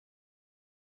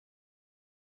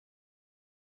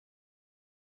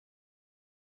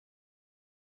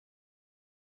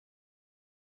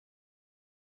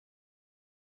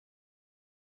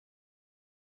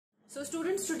So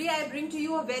students, today I bring to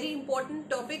you a very important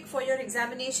topic for your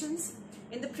examinations.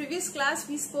 In the previous class,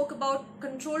 we spoke about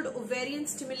controlled ovarian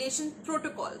stimulation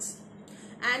protocols.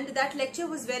 And that lecture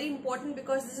was very important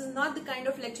because this is not the kind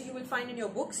of lecture you will find in your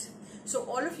books. So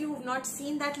all of you who have not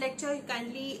seen that lecture, you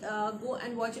kindly go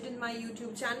and watch it in my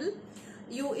YouTube channel.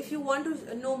 If you want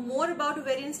to know more about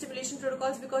ovarian stimulation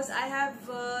protocols, because I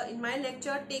have in my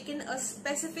lecture taken a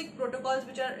specific protocols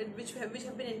which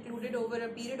have been included over a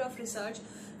period of research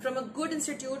from a good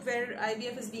institute where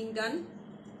IVF is being done,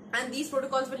 and these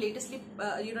protocols were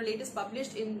latest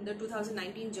published in the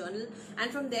 2019 journal, and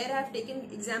from there I have taken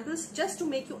examples just to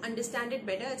make you understand it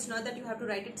better. It's not that you have to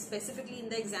write it specifically in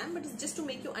the exam, but it's just to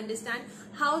make you understand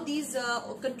how these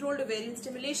controlled ovarian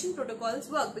stimulation protocols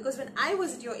work. Because when I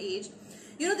was at your age,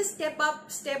 the step up,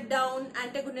 step down,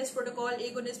 antagonist protocol,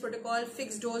 agonist protocol,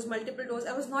 fixed dose, multiple dose,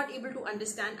 I was not able to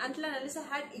understand until and unless I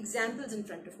had examples in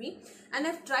front of me, and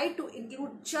I've tried to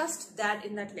include just that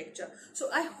in that lecture.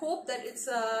 So I hope that it's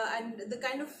and the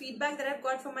kind of feedback that I've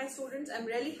got from my students, I'm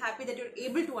really happy that you're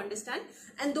able to understand.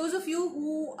 And those of you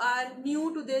who are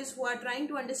new to this, who are trying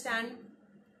to understand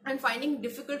and finding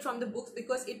difficult from the books,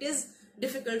 because it is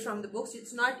difficult from the books,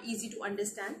 it's not easy to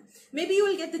understand. Maybe you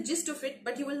will get the gist of it,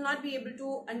 but you will not be able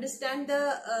to understand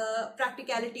the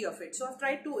practicality of it. So I've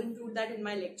tried to include that in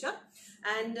my lecture,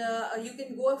 and you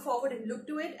can go forward and look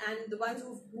to it. And the ones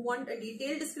who want a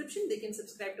detailed description, they can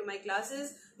subscribe to my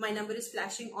classes. My number is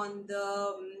flashing on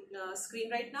the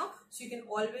screen right now, so you can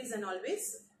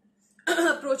always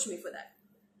approach me for that.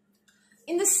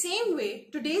 In the same way,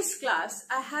 today's class,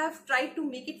 I have tried to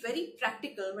make it very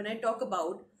practical when I talk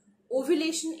about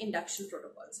ovulation induction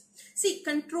protocols. See,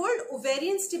 controlled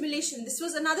ovarian stimulation, this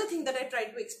was another thing that I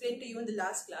tried to explain to you in the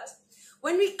last class.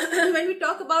 When we when we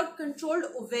talk about controlled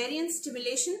ovarian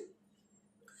stimulation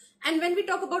and when we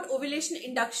talk about ovulation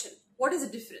induction, what is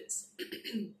the difference?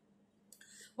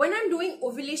 When I'm doing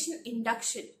ovulation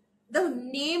induction, the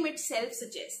name itself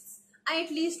suggests I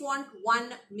at least want one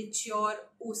mature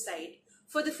oocyte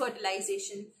for the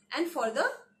fertilization and for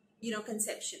the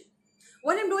conception.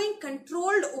 When I'm doing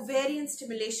controlled ovarian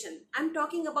stimulation, I'm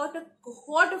talking about a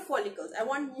cohort of follicles. I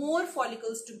want more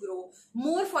follicles to grow,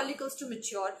 more follicles to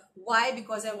mature. Why?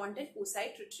 Because I want an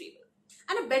oocyte retrieval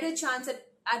and a better chance at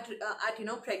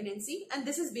pregnancy. And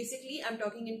this is basically, I'm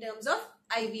talking in terms of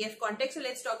IVF context. So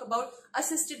let's talk about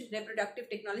assisted reproductive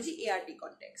technology, ART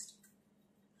context.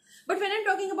 But when I'm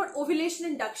talking about ovulation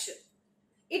induction,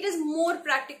 it is more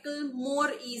practical,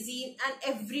 more easy,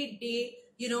 and everyday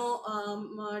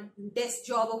desk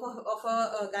job of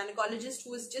a gynecologist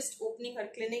who is just opening her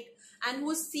clinic and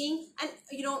who is seeing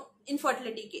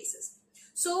infertility cases.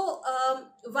 So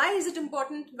why is it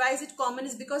important? Why is it common?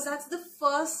 Is because that's the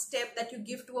first step that you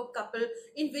give to a couple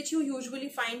in which you usually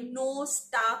find no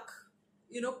stark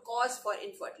cause for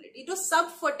infertility. To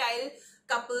subfertile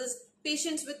couples,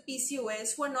 patients with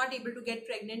PCOS who are not able to get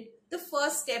pregnant, the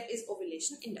first step is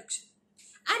ovulation induction,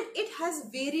 and it has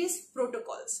various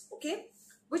protocols, okay,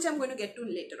 which I'm going to get to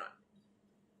later on.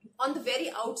 On the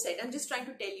very outside, I'm just trying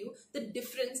to tell you the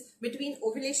difference between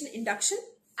ovulation induction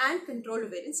and controlled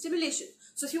ovarian stimulation.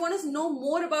 So if you want to know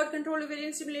more about controlled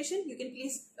ovarian stimulation, you can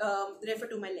please refer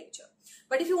to my lecture.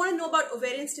 But if you want to know about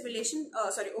ovulation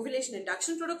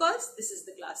induction protocols, this is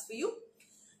the class for you.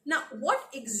 Now, what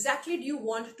exactly do you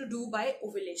want to do by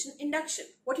ovulation induction?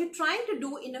 What you're trying to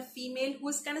do in a female who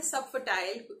is kind of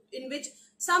subfertile, in which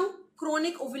some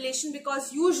chronic ovulation,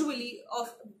 because usually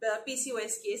of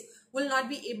PCOS case, will not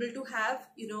be able to have,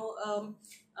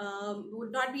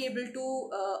 would not be able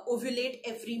to ovulate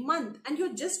every month, and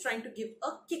you're just trying to give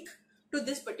a kick to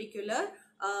this particular,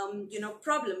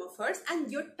 problem of hers,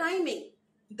 and you're timing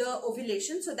the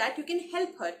ovulation so that you can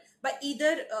help her by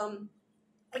either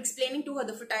explaining to her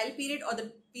the fertile period or the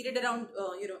period around,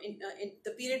 in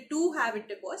the period to have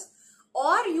intercourse,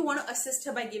 or you want to assist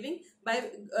her by doing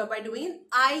an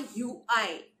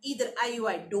IUI, either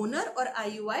IUI donor or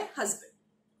IUI husband.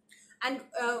 And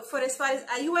for as far as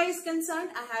IUI is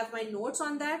concerned, I have my notes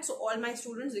on that. So all my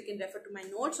students, you can refer to my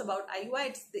notes about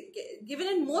IUI. It's given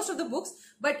in most of the books,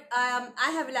 but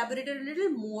I have elaborated a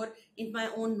little more in my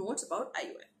own notes about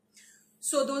IUI.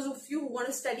 So those of you who want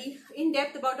to study in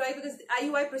depth about IUI, because the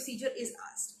IUI procedure is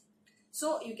asked,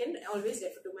 so you can always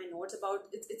refer to my notes about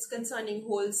it's concerning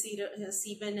whole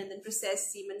semen and then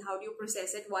processed semen. How do you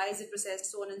process it? Why is it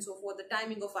processed? So on and so forth. The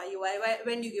timing of IUI.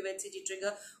 When do you give HCG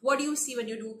trigger? What do you see when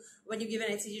you give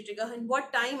an HCG trigger? And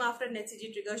what time after an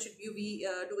HCG trigger should you be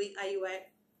doing IUI?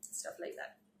 Stuff like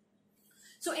that.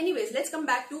 So anyways, let's come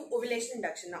back to ovulation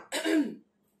induction now.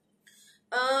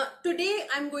 Today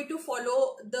I'm going to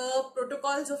follow the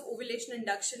protocols of ovulation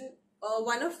induction,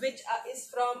 one of which is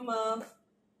from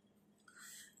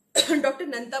Dr.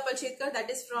 Nandita Palshetkar, that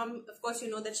is from, of course, you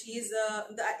know that she is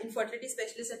the infertility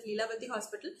specialist at Leelavati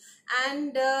Hospital,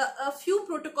 and a few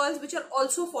protocols which are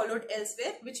also followed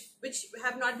elsewhere, which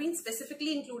have not been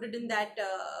specifically included in that.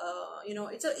 You know,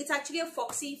 it's actually a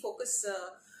Foxy Focus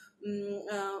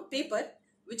paper,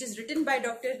 which is written by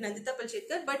Dr. Nandita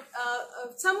Palshetkar, but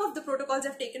some of the protocols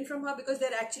I've taken from her because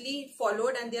they're actually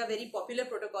followed and they are very popular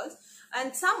protocols,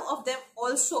 and some of them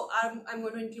also I'm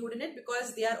going to include in it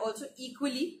because they are also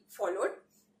equally followed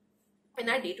in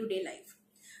our day-to-day life.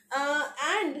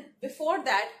 And before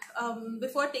that,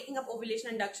 before taking up ovulation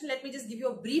induction, let me just give you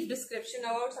a brief description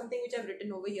about something which I've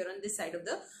written over here on this side of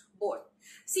the board.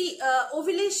 See,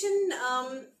 ovulation,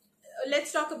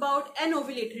 let's talk about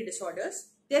anovulatory disorders.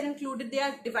 They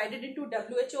are divided into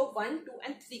WHO 1, 2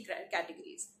 and 3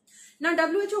 categories. Now,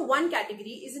 WHO 1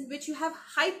 category is in which you have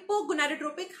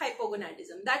hypogonadotropic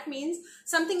hypogonadism. That means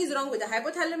something is wrong with the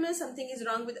hypothalamus, something is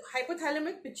wrong with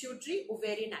hypothalamic, pituitary,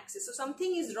 ovarian axis. So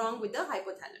something is wrong with the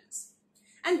hypothalamus.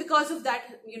 And because of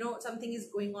that, you know, something is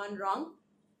going on wrong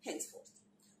henceforth.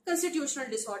 Constitutional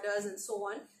disorders and so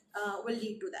on will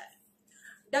lead to that.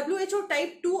 WHO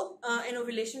type 2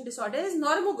 anovulation disorder is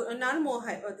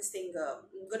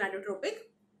gonadotropic,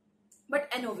 but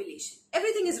anovulation.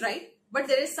 Everything is right, but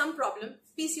there is some problem.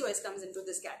 PCOS comes into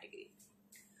this category.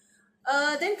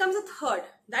 Then comes a third.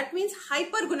 That means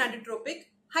hypergonadotropic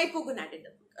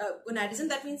hypogonadism.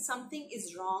 That means something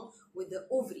is wrong with the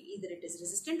ovary. Either it is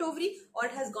resistant ovary or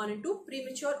it has gone into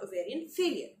premature ovarian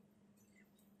failure.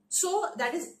 So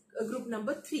that is group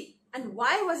number 3. And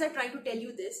why was I trying to tell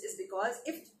you this is because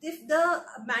if the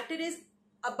matter is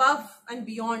above and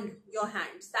beyond your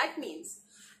hands, that means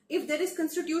if there is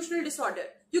constitutional disorder,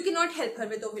 you cannot help her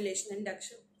with ovulation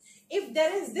induction. If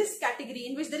there is this category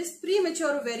in which there is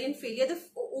premature ovarian failure, the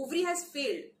ovary has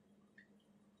failed.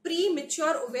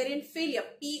 Premature ovarian failure,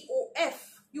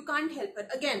 POF, you can't help her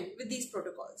again with these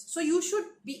protocols. So you should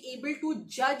be able to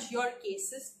judge your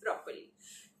cases properly.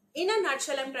 In a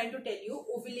nutshell, I'm trying to tell you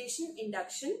ovulation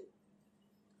induction,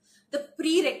 the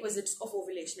prerequisites of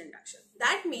ovulation induction.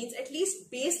 That means at least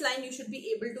baseline you should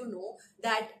be able to know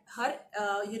that her,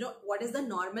 you know, what is the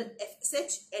normal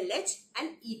FSH, LH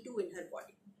and E2 in her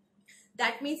body.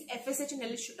 That means FSH and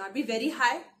LH should not be very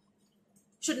high,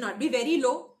 should not be very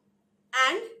low,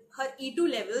 and her E2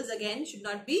 levels again should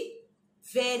not be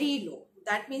very low.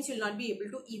 That means you'll not be able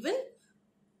to even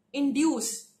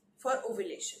induce for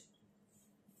ovulation.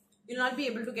 You'll not be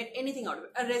able to get anything out of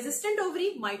it. A resistant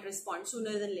ovary might respond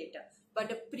sooner than later,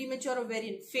 but a premature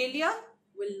ovarian failure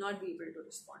will not be able to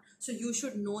respond. So you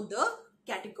should know the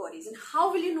categories. And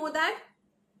how will you know that?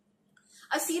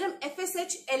 A serum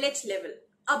FSH LH level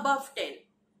above 10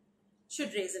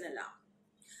 should raise an alarm.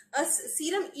 A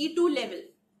serum E2 level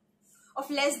of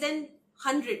less than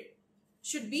 100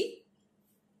 should be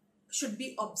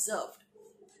observed.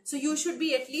 So you should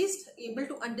be at least able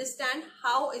to understand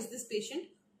how is this patient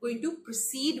going to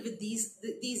proceed with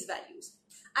these values.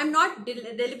 I'm not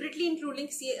deliberately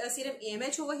including serum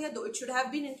AMH over here, though it should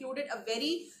have been included. A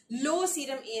very low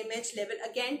serum AMH level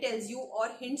again tells you or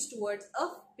hints towards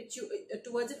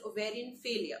an ovarian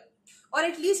failure or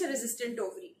at least a resistant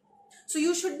ovary. So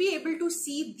you should be able to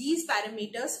see these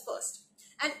parameters first.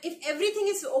 And if everything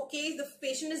is okay, the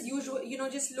patient is usually, you know,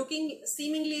 just looking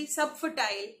seemingly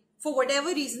subfertile for whatever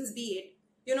reasons be it.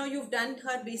 You know, you've done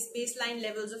her baseline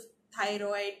levels of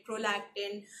thyroid,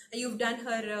 prolactin, and you've done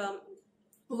her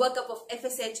workup of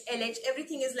FSH, LH,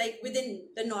 everything is like within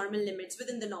the normal limits,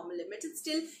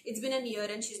 it's been a year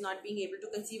and she's not being able to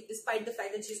conceive despite the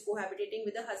fact that she's cohabitating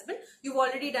with her husband. You've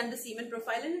already done the semen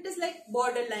profile and it is like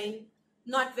borderline,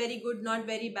 not very good, not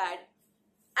very bad,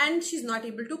 and she's not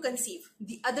able to conceive.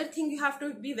 The other thing you have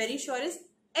to be very sure is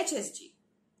HSG.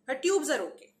 Her tubes are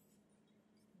okay.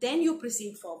 Then you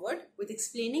proceed forward with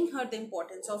explaining her the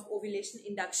importance of ovulation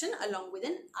induction along with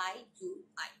an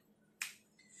IUI.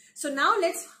 So now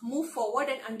let's move forward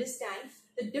and understand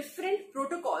the different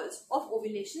protocols of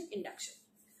ovulation induction.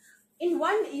 In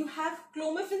one, you have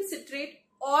clomiphene citrate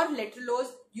or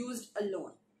letrozole used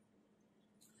alone.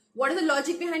 What is the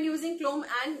logic behind using clom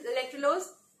and letrozole?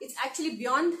 It's actually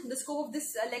beyond the scope of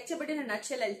this lecture, but in a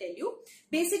nutshell, I'll tell you.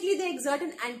 Basically, they exert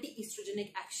an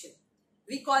anti-estrogenic action.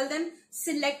 We call them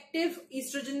selective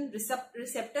estrogen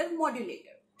receptor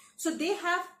modulator. So they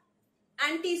have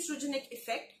anti-estrogenic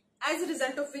effect, as a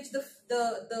result of which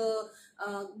the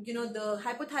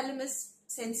hypothalamus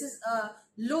senses a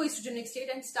low estrogenic state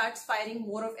and starts firing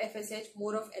more of FSH,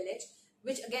 more of LH,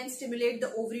 which again stimulate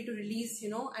the ovary to release,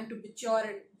 and to mature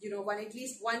and at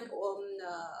least one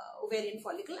ovarian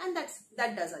follicle, and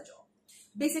that does a job.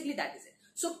 Basically, that is it.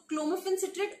 So clomiphene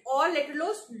citrate or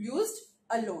letrozole used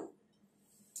alone.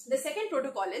 The second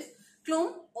protocol is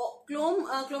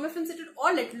clomiphene citrate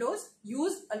or letrozole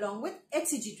used along with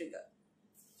HCG trigger.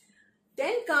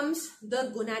 Then comes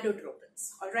the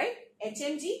gonadotropins, alright,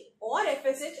 HMG or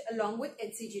FSH along with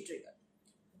HCG trigger.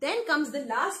 Then comes the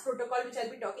last protocol which I'll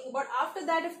be talking about. After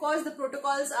that, of course, the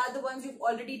protocols are the ones you've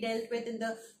already dealt with in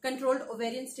the controlled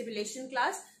ovarian stimulation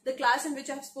class, the class in which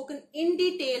I've spoken in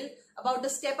detail about the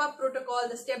step-up protocol,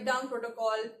 the step-down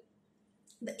protocol,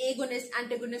 the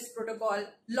agonist-antagonist protocol,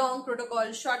 long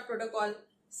protocol, short protocol,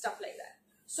 stuff like that.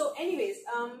 So anyways,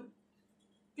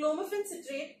 clomiphene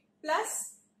citrate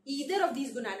plus either of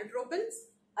these gonadotropins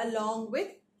along with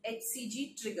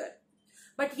HCG trigger.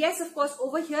 But yes, of course,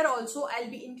 over here also I'll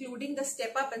be including the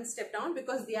step up and step down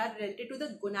because they are related to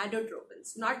the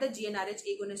gonadotropins, not the GnRH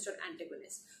agonist or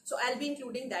antagonist. So I'll be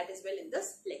including that as well in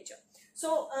this lecture.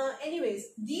 So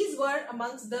anyways, these were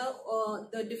amongst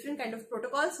the different kind of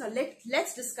protocols. Now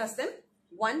let's discuss them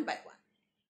one by one.